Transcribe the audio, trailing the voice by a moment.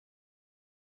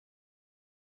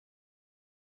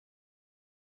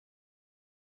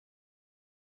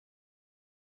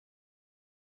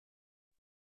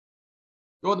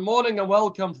Good morning and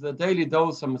welcome to the daily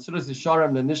dose of Mesilas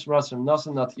Yesharim, the Nishmas from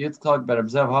Nasan Nat Yitzchak Bereb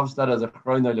Zev Havstad as a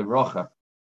Chroino Levrocha.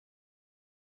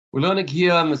 We're learning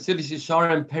here Mesilas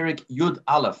Yesharim Perek Yud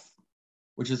Aleph,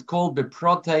 which is called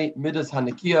Beprote Midas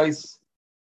Hanikiyos,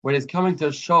 where it's coming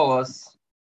to show us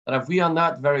that if we are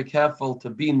not very careful to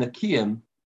be Nakiyim,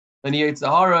 then the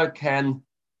Yetzirah can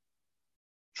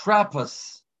trap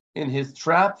us in his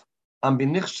trap and be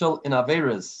nichshel in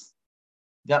averas.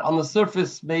 That on the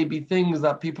surface may be things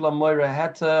that people are moira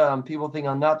heta and people think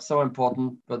are not so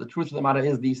important, but the truth of the matter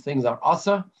is these things are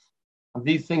asa, and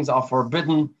these things are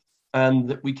forbidden,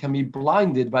 and we can be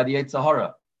blinded by the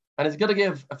Yetzirah. And it's going to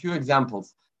give a few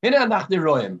examples. We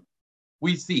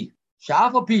see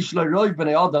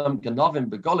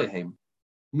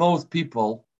most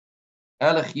people,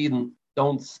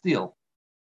 don't steal.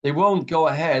 They won't go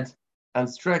ahead and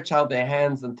stretch out their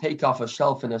hands and take off a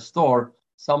shelf in a store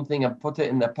something and put it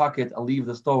in their pocket and leave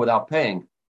the store without paying.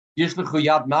 Will go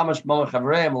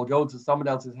to someone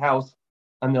else's house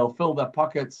and they'll fill their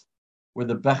pockets with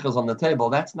the bechers on the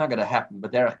table. That's not going to happen.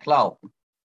 But they're a klal.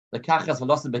 The kachas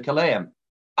velosed bekaleim.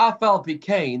 Afal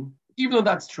pikain, even though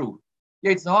that's true,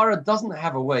 Yetzirah doesn't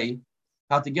have a way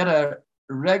how to get a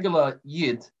regular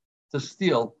yid to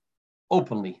steal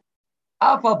openly.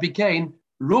 Afal pikain,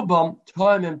 rubam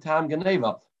toimim tam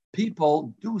geneva.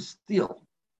 People do steal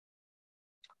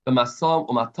in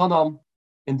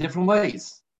different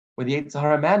ways, where the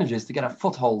Yetzirah manages to get a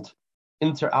foothold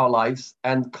into our lives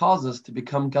and cause us to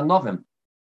become ganovim.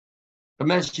 Where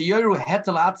we'll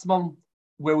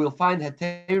find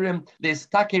heterim,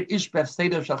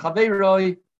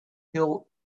 he'll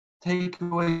take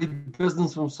away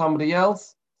business from somebody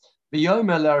else. He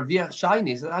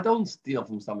says, I don't steal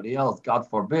from somebody else, God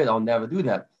forbid, I'll never do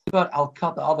that. But I'll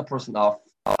cut the other person off.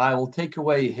 I will take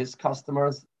away his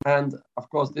customers, and of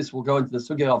course this will go into the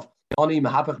sugya of Oni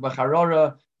Mahapach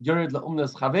Bacharora, Yurid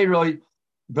Laumnas Chaveroi,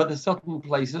 but there's certain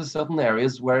places, certain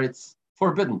areas where it's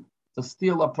forbidden to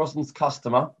steal a person's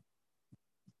customer,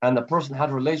 and the person had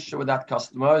a relationship with that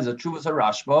customer, is a Chuvas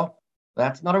Rashba.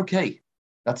 That's not okay.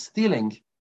 That's stealing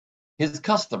his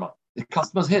customer. The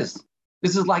customer's his.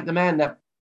 This is like the man that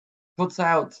puts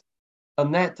out a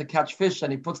net to catch fish,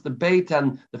 and he puts the bait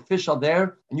and the fish are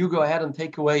there, and you go ahead and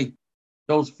take away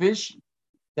those fish.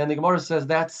 Then the Gemara says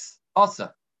that's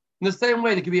asa. In the same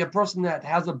way, there could be a person that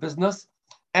has a business,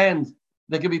 and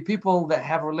there could be people that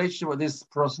have a relationship with this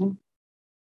person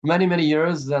many, many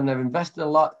years, and they've invested a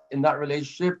lot in that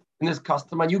relationship, in this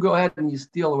customer, and you go ahead and you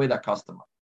steal away that customer.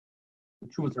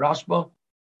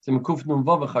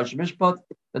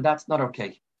 That's not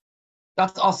okay.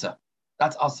 That's asa.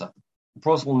 That's asa. The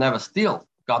person will never steal,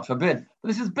 God forbid. But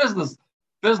this is business.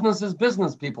 Business is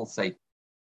business, people say.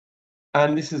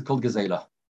 And this is called Gezel.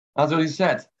 That's what he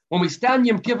said. When we stand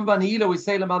Yom Kippur Banihila, we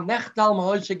say, we daven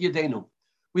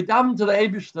to the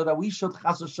Eibishter that we should,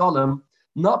 chas v'shalom,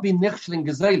 not be nichshel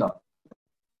Gezel.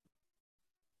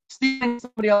 Stealing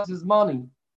somebody else's money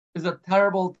is a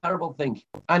terrible, terrible thing.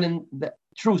 And in the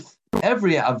truth,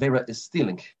 every avera is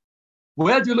stealing.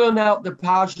 Where do you learn out the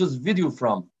Parshas video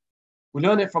from? We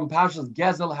learn it from Parshas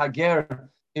Gezel Hager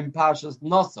in Parshas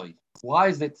Nosoi. Why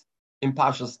is it in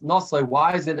Parshas Nosoi?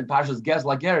 Why is it in Parshas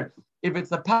Gezel Hager? If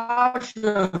it's a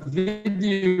Parsha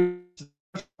video,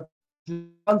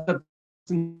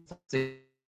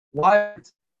 why is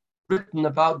it written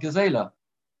about Gezela?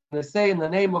 They say in the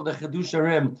name of the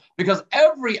Yesharim, because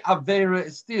every avera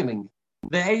is stealing.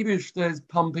 The Eibishter is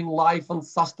pumping life and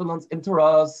sustenance into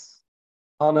us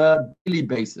on a daily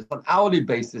basis, an hourly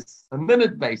basis, a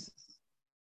minute basis.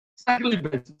 Secondly,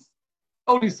 basis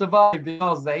only survive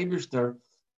because the Eibishter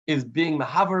is being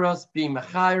mehaveras, being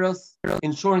mechairas,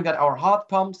 ensuring that our heart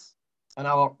pumps and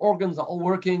our organs are all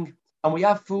working, and we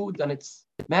have food, and it's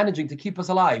managing to keep us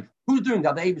alive. Who's doing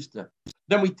that? The Eibishter.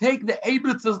 Then we take the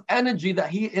Eibishter's energy that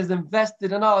he is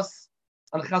invested in us,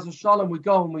 and chas v'shalom, we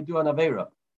go and we do an avera.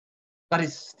 That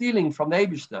is stealing from the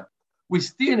Eibishter. We're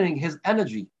stealing his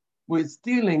energy. We're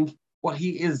stealing what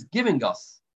he is giving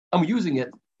us, and we're using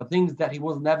it for things that he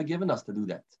was never given us to do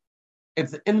that.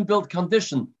 It's an inbuilt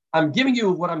condition. I'm giving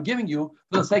you what I'm giving you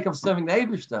for the sake of serving the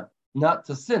Eibishter, not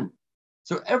to sin.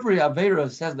 So every avera,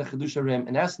 says the Yesharim,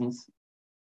 in essence,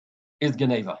 is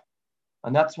Geneva.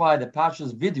 And that's why the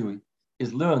Parshas video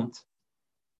is learned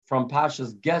from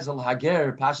Parshas Gezel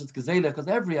Hager, Parshas Gezela, because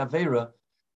every avera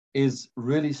is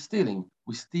really stealing.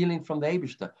 We're stealing from the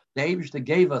Eibishter. The Eibishter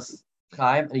gave us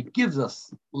Chaim, and he gives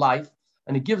us life,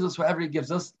 and he gives us whatever he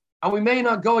gives us, and we may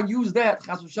not go and use that,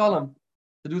 chas v'shalom,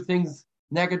 to do things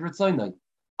neged ritzaynai.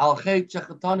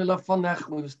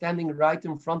 We were standing right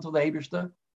in front of the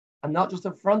Eibishter, and not just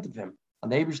in front of him.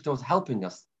 And the Eibishter was helping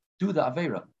us do the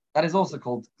avera. That is also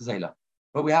called Gezel.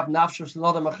 But we have Nafsher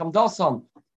Shalodam Achamdasan.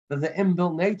 There's an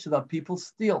inbuilt nature that people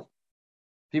steal.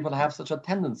 People have such a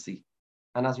tendency.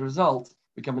 And as a result,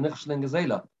 become a Nichshel in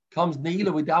Gezel. Comes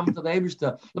Neila, we damn to the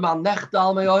Eibishter.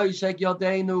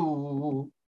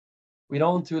 We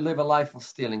don't want to live a life of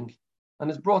stealing. And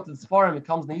it's brought to this forum, it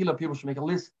comes Neila, people should make a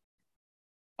list,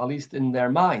 at least in their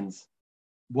minds,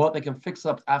 what they can fix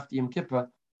up after Yom Kippur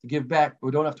to give back.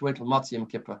 We don't have to wait till Matzah Yom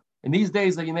Kippur. In these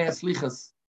days of Yemei Slichas,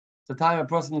 it's the time a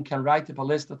person can write up a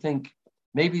list to think,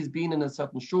 maybe he's been in a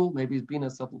certain shul, maybe he's been in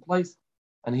a certain place,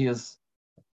 and he has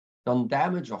done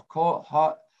damage or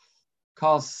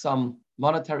caused some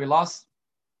monetary loss,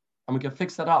 and we can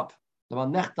fix that up.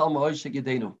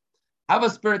 Have a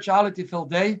spirituality-filled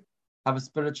day, have a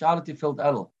spirituality-filled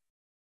Elul.